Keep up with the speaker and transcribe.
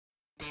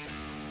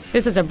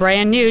This is a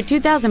brand new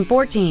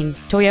 2014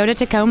 Toyota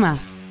Tacoma.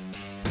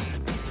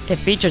 It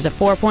features a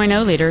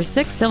 4.0-liter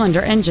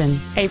six-cylinder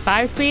engine, a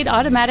 5-speed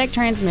automatic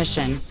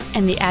transmission,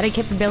 and the added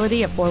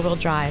capability of 4-wheel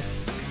drive.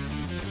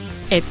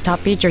 Its top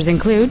features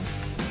include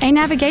a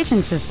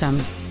navigation system,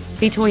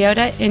 the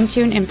Toyota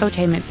Intune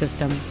infotainment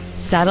system,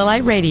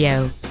 satellite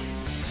radio,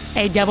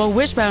 a double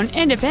wishbone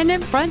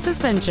independent front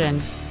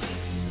suspension,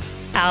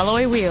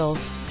 alloy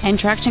wheels, and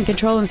traction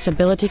control and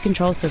stability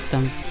control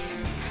systems.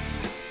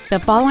 The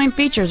following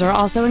features are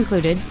also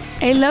included: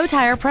 a low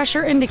tire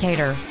pressure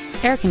indicator,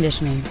 air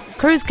conditioning,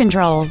 cruise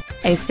control,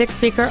 a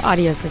 6-speaker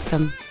audio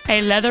system,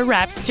 a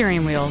leather-wrapped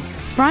steering wheel,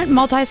 front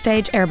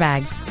multi-stage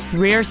airbags,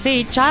 rear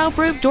seat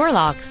child-proof door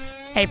locks,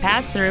 a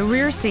pass-through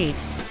rear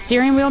seat,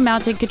 steering wheel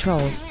mounted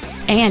controls,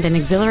 and an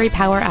auxiliary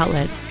power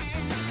outlet.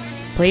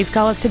 Please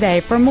call us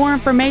today for more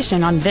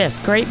information on this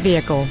great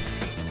vehicle.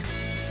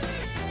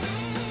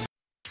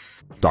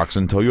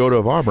 Doxon Toyota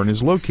of Auburn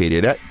is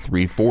located at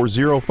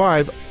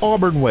 3405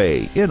 Auburn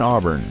Way in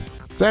Auburn,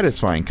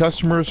 satisfying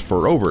customers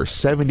for over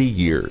 70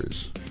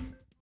 years.